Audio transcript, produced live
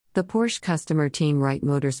The Porsche customer team Wright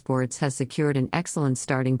Motorsports has secured an excellent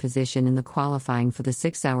starting position in the qualifying for the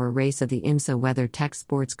 6-hour race of the IMSA WeatherTech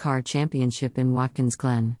Sports Car Championship in Watkins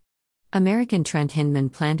Glen. American Trent Hinman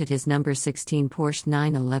planted his number 16 Porsche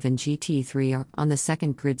 911 GT3 on the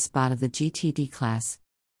second grid spot of the GTD class.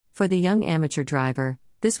 For the young amateur driver,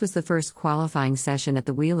 this was the first qualifying session at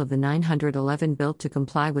the wheel of the 911 built to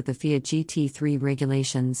comply with the FIA GT3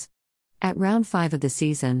 regulations. At round 5 of the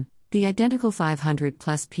season, the identical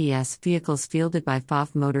 500-plus PS vehicles fielded by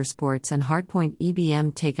FOF Motorsports and Hardpoint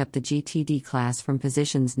EBM take up the GTD class from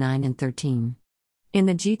positions 9 and 13. In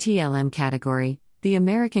the GTLM category, the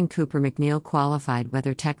American Cooper MacNeil qualified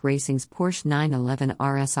WeatherTech Racing's Porsche 911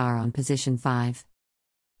 RSR on position 5.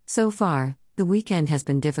 So far, the weekend has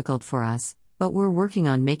been difficult for us, but we're working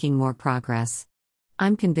on making more progress.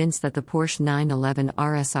 I'm convinced that the Porsche 911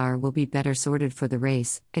 RSR will be better sorted for the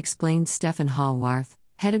race, explained Stefan Hallwarth,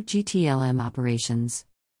 head of GTLM operations.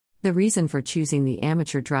 The reason for choosing the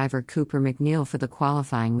amateur driver Cooper MacNeil for the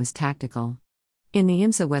qualifying was tactical. In the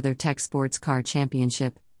IMSA WeatherTech Sports Car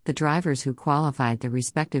Championship, the drivers who qualified their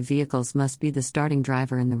respective vehicles must be the starting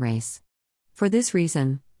driver in the race. For this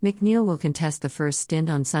reason, MacNeil will contest the first stint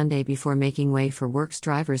on Sunday before making way for Works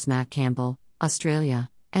drivers Matt Campbell,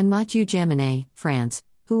 Australia, and Mathieu Jaminet, France,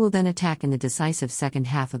 who will then attack in the decisive second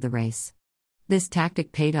half of the race. This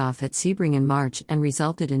tactic paid off at Sebring in March and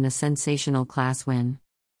resulted in a sensational class win.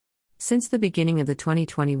 Since the beginning of the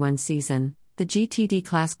 2021 season, the GTD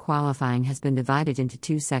class qualifying has been divided into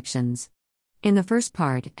 2 sections. In the first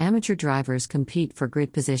part, amateur drivers compete for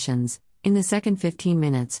grid positions. In the second 15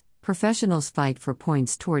 minutes, professionals fight for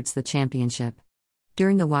points towards the championship.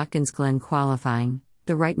 During the Watkins Glen qualifying,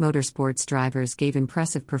 the Wright Motorsports drivers gave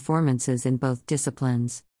impressive performances in both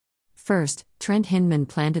disciplines. First, Trent Hinman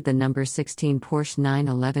planted the number 16 Porsche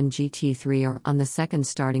 911 GT3 on the second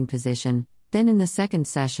starting position. Then in the second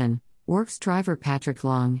session, Works driver Patrick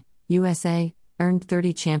Long, USA, earned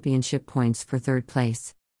 30 championship points for third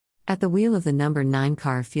place. At the wheel of the number 9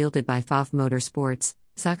 car fielded by FOF Motorsports,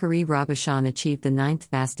 Zachary Robichon achieved the 9th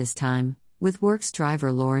fastest time, with Works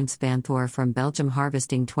driver Laurens Vanthoor from Belgium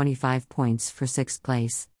harvesting 25 points for 6th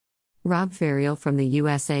place. Rob Ferriel from the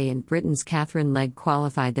USA and Britain's Catherine Legg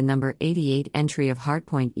qualified the number 88 entry of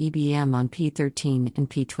Hardpoint EBM on P13 and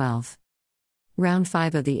P12. Round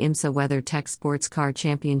 5 of the IMSA WeatherTech Sports Car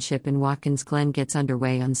Championship in Watkins Glen gets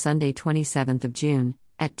underway on Sunday 27th of June,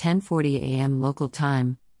 at 10:40 a.m. local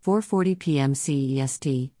time, 4:40 p.m.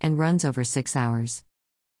 CEST, and runs over 6 hours.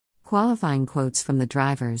 Qualifying quotes from the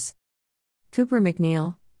drivers. Cooper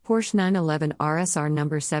MacNeil, Porsche 911 RSR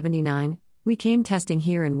number 79, we came testing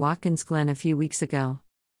here in Watkins Glen a few weeks ago.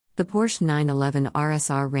 The Porsche 911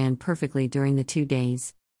 RSR ran perfectly during the 2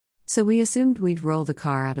 days. So we assumed we'd roll the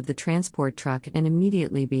car out of the transport truck and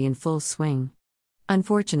immediately be in full swing.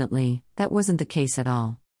 Unfortunately, that wasn't the case at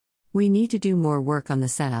all. We need to do more work on the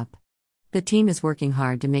setup. The team is working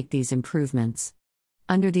hard to make these improvements.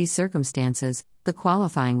 Under these circumstances, the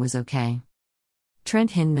qualifying was okay. Trent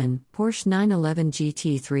Hinman, Porsche 911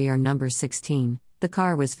 GT3 number 16, the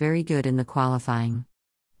car was very good in the qualifying.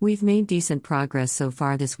 We've made decent progress so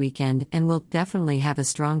far this weekend and will definitely have a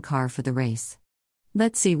strong car for the race.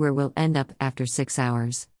 Let's see where we'll end up after 6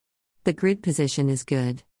 hours. The grid position is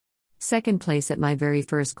good. Second place at my very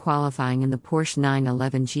first qualifying in the Porsche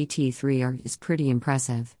 911 GT3 is pretty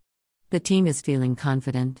impressive. The team is feeling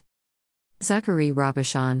confident. Zachary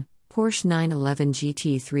Robichon, Porsche 911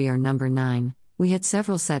 GT3 number 9, we had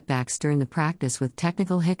several setbacks during the practice with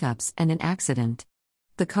technical hiccups and an accident.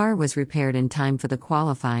 The car was repaired in time for the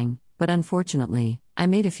qualifying, but unfortunately, I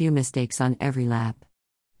made a few mistakes on every lap.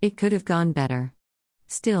 It could have gone better.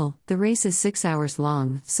 Still, the race is 6 hours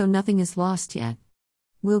long, so nothing is lost yet.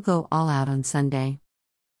 We'll go all out on Sunday.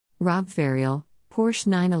 Rob Ferriel, Porsche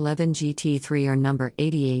 911 GT3 number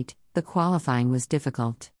 88, the qualifying was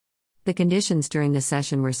difficult. The conditions during the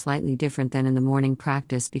session were slightly different than in the morning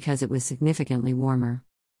practice because it was significantly warmer.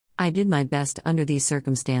 I did my best under these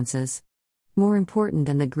circumstances. More important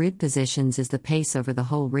than the grid positions is the pace over the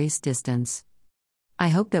whole race distance. I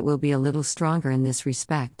hope that we'll be a little stronger in this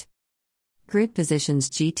respect. Grid positions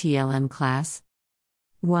GTLM class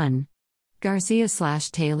 1.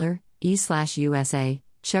 Garcia/Taylor, E/USA,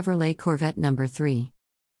 Chevrolet Corvette number 3.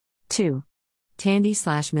 2.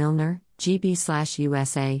 Tandy/Milner,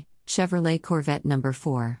 GB/USA, Chevrolet Corvette number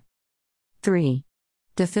 4. 3.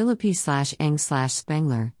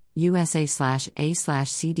 DeFilippi/Eng/Spengler,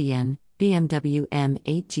 USA/A/CDN, BMW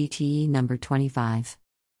M8 GTE number 25.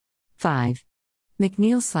 5.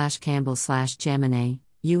 MacNeil/Campbell/Jaminet,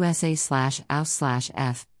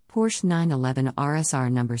 USA/Aus/F, Porsche 911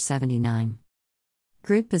 RSR number 79.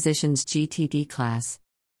 Grid positions GTD class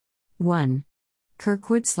 1.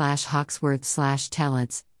 Kirkwood Hawksworth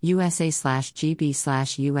Tellitz, USA GB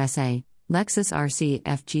USA, Lexus RC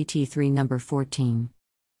FGT3 number 14.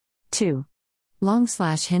 2. Long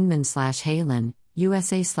Hinman Halen,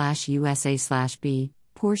 USA USA B,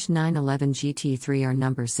 Porsche 911 GT3 R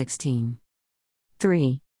number 16.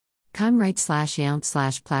 3. Conright Yount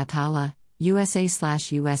Platala, USA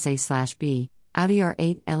USA B, Audi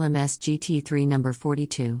R8 LMS GT3 number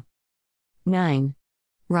 42. 9.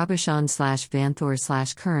 Robichon Vanthor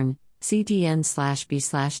Kern, CDN B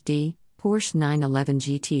D, Porsche 911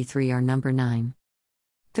 GT3 R number 9.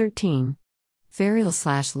 13.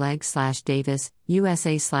 Ferial Leg Davis,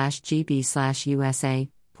 USA GB USA,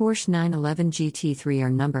 Porsche 911 GT3 R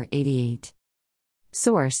number 88.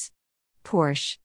 Source: Porsche.